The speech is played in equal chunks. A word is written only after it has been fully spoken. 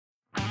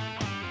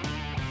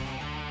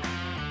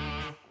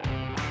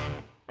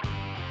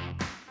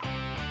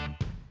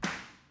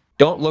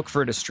Don't look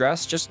for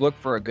distress, just look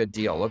for a good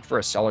deal. Look for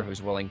a seller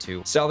who's willing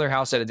to sell their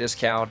house at a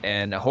discount,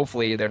 and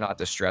hopefully they're not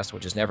distressed,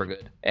 which is never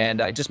good.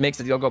 And it just makes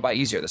the deal go by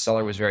easier. The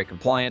seller was very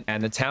compliant,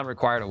 and the town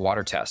required a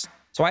water test.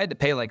 So I had to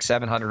pay like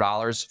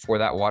 $700 for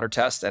that water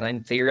test, and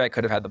in theory, I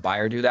could have had the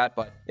buyer do that.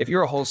 But if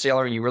you're a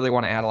wholesaler and you really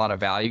want to add a lot of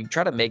value,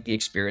 try to make the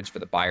experience for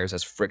the buyers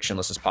as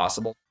frictionless as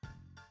possible.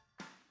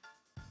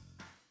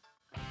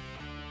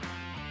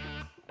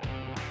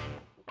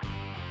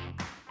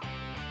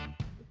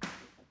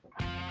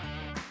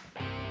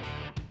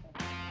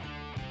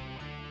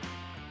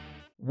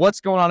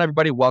 What's going on,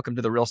 everybody? Welcome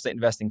to the Real Estate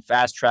Investing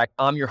Fast Track.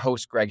 I'm your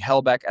host, Greg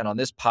Helbeck, and on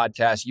this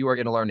podcast, you are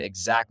going to learn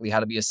exactly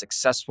how to be a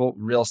successful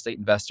real estate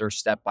investor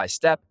step by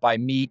step by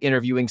me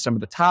interviewing some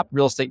of the top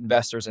real estate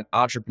investors and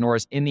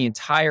entrepreneurs in the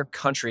entire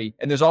country.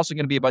 And there's also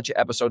going to be a bunch of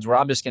episodes where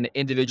I'm just going to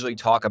individually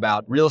talk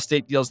about real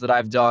estate deals that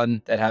I've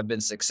done that have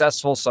been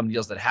successful, some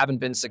deals that haven't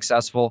been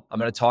successful. I'm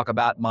going to talk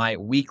about my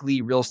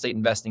weekly real estate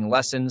investing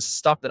lessons,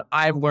 stuff that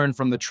I've learned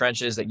from the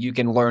trenches that you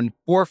can learn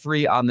for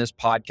free on this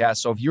podcast.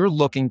 So if you're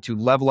looking to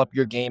level up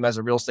your game as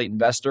a real estate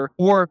investor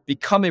or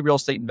become a real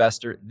estate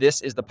investor, this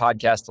is the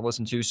podcast to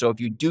listen to. So if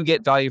you do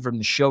get value from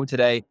the show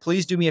today,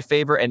 please do me a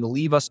favor and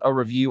leave us a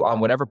review on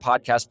whatever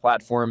podcast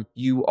platform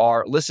you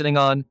are listening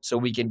on so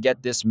we can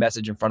get this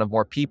message in front of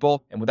more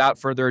people. And without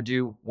further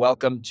ado,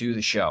 welcome to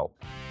the show.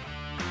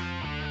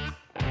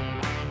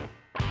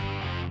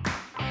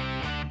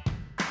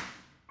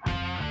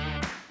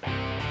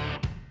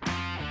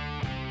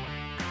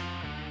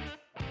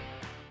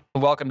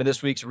 Welcome to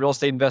this week's Real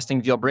Estate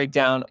Investing Deal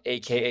Breakdown,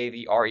 aka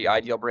the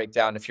REI Deal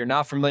Breakdown. If you're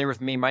not familiar with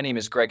me, my name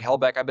is Greg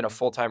Helbeck. I've been a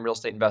full-time real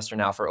estate investor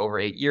now for over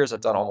 8 years. I've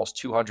done almost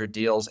 200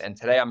 deals, and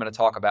today I'm going to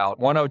talk about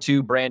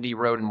 102 Brandy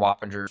Road in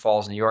Wappinger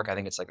Falls, New York. I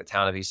think it's like the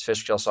town of East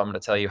Fishkill. So I'm going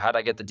to tell you how did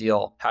I get the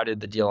deal, how did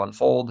the deal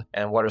unfold,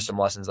 and what are some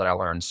lessons that I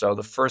learned. So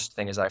the first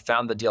thing is I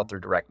found the deal through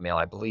direct mail.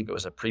 I believe it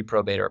was a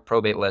pre-probate or a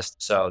probate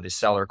list. So the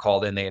seller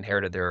called in, they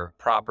inherited their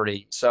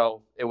property.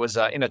 So it was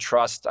in a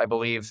trust, I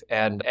believe.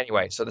 And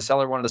anyway, so the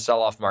seller wanted to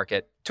sell off market.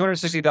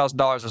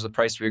 $260,000 was the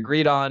price we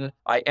agreed on.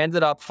 I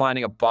ended up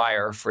finding a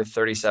buyer for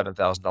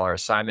 $37,000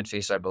 assignment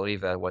fee. So I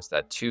believe that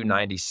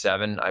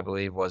 $297, I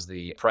believe was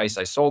the price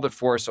I sold it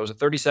for. So it was a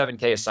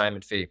 $37K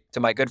assignment fee to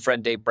my good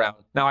friend, Dave Brown.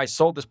 Now I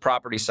sold this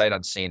property sight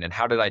unseen. And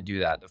how did I do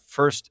that? The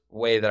first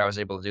way that I was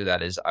able to do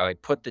that is I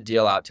put the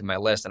deal out to my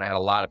list and I had a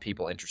lot of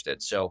people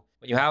interested. So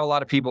when you have a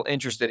lot of people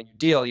interested in your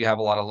deal, you have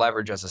a lot of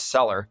leverage as a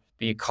seller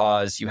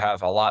because you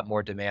have a lot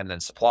more demand than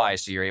supply.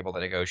 So you're able to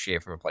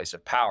negotiate from a place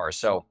of power.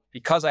 So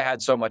because I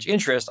had so much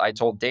interest, I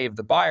told Dave,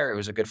 the buyer, who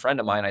was a good friend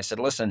of mine, I said,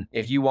 listen,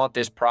 if you want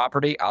this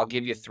property, I'll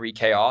give you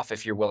 $3K off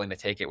if you're willing to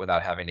take it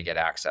without having to get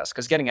access.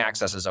 Because getting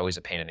access is always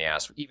a pain in the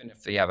ass, even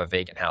if you have a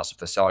vacant house, if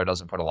the seller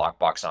doesn't put a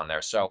lockbox on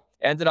there. So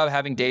ended up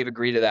having Dave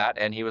agree to that.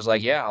 And he was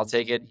like, yeah, I'll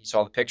take it. He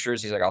saw the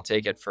pictures. He's like, I'll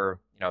take it for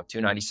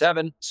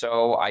 $297.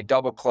 So I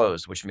double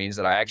closed, which means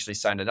that I actually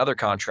signed another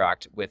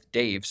contract with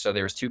Dave. So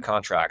there was two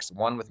contracts,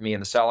 one with me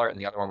and the seller and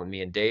the other one with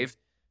me and Dave.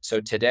 So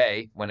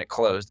today, when it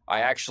closed,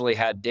 I actually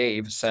had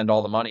Dave send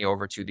all the money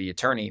over to the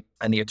attorney,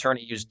 and the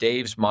attorney used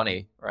Dave's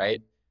money,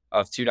 right,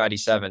 of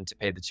 $297 to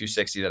pay the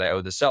 $260 that I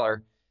owed the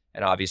seller.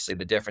 And obviously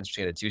the difference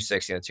between the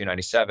 $260 and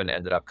the $297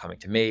 ended up coming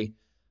to me.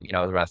 It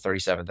was around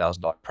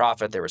 $37,000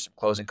 profit. There were some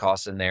closing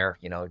costs in there,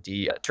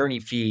 the attorney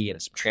fee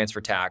and some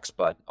transfer tax,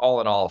 but all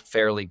in all,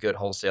 fairly good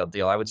wholesale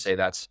deal. I would say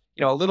that's,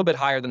 a little bit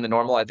higher than the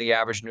normal. I think the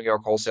average New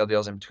York wholesale deal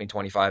is in between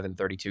 25 and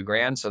 32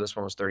 grand. So this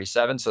one was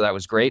 37. So that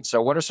was great.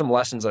 So what are some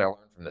lessons that I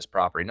learned from this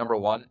property? Number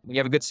one, when you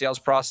have a good sales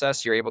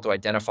process, you're able to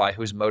identify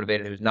who's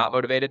motivated, who's not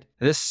motivated.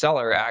 This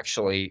seller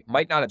actually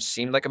might not have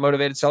seemed like a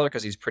motivated seller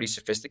because he's pretty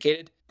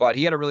sophisticated, but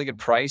he had a really good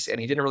price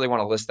and he didn't really want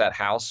to list that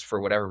house for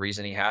whatever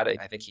reason he had.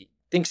 I think he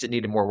thinks it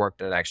needed more work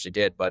than it actually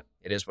did, but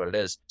it is what it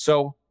is.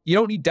 So you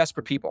don't need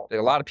desperate people. A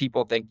lot of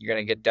people think you're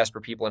going to get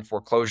desperate people in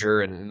foreclosure.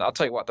 And I'll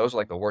tell you what, those are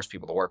like the worst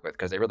people to work with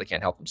because they really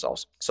can't help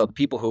themselves. So the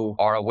people who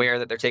are aware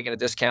that they're taking a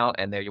discount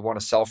and they want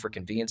to sell for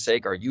convenience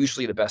sake are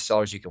usually the best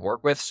sellers you can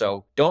work with.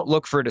 So don't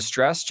look for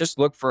distress, just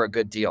look for a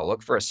good deal.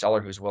 Look for a seller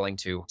who's willing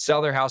to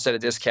sell their house at a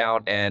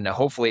discount and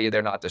hopefully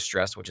they're not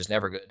distressed, which is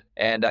never good.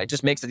 And it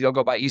just makes the deal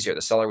go by easier.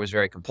 The seller was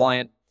very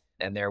compliant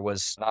and there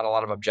was not a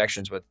lot of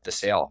objections with the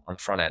sale on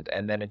the front end.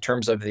 And then in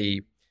terms of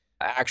the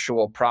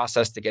actual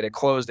process to get it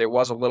closed, there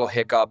was a little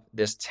hiccup.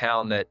 This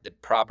town that the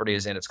property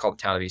is in, it's called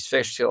the town of East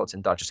Fishkill. It's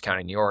in Dutchess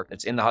County, New York.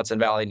 It's in the Hudson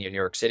Valley near New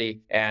York City.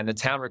 And the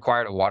town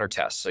required a water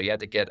test. So you had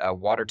to get a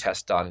water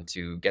test done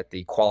to get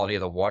the quality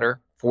of the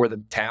water for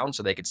the town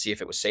so they could see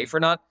if it was safe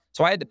or not.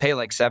 So I had to pay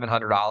like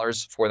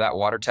 $700 for that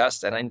water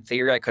test. And in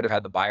theory, I could have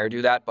had the buyer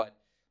do that. But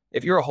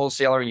if you're a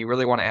wholesaler and you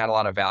really want to add a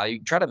lot of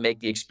value, try to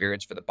make the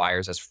experience for the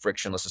buyers as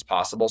frictionless as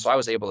possible. So I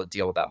was able to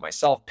deal with that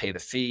myself, pay the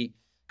fee,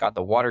 got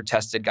the water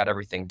tested, got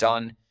everything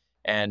done.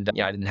 And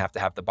I didn't have to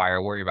have the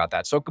buyer worry about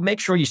that. So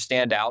make sure you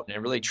stand out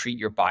and really treat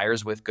your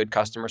buyers with good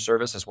customer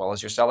service as well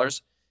as your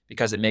sellers,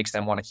 because it makes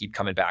them want to keep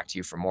coming back to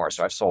you for more.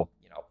 So I've sold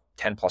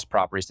 10 plus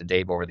properties to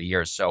Dave over the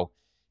years. So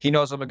he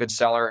knows I'm a good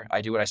seller. I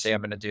do what I say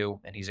I'm going to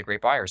do, and he's a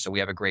great buyer. So we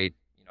have a great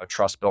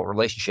trust built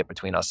relationship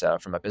between us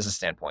from a business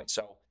standpoint.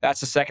 So that's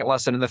the second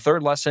lesson. And the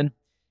third lesson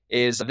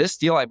is this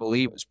deal, I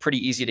believe, was pretty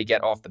easy to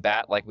get off the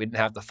bat. Like, we didn't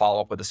have to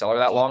follow up with the seller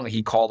that long.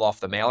 He called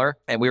off the mailer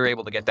and we were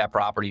able to get that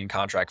property in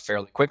contract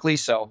fairly quickly.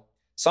 So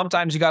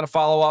sometimes you got to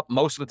follow up.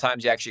 Most of the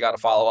times you actually got to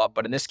follow up.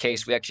 But in this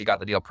case, we actually got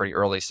the deal pretty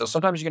early. So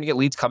sometimes you're going to get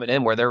leads coming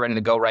in where they're ready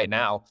to go right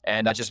now.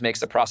 And that just makes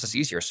the process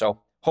easier.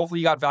 So hopefully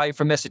you got value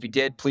from this. If you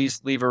did, please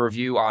leave a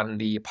review on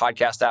the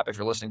podcast app if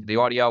you're listening to the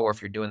audio, or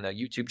if you're doing the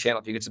YouTube channel.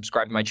 If you could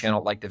subscribe to my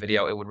channel, like the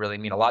video, it would really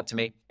mean a lot to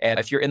me. And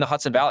if you're in the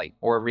Hudson Valley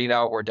or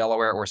Reno or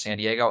Delaware or San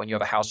Diego and you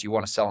have a house you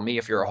want to sell me,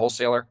 if you're a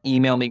wholesaler,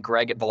 email me,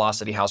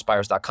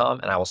 Greg@velocityhousebuyers.com,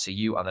 and I will see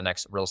you on the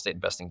next real estate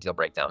investing deal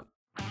breakdown.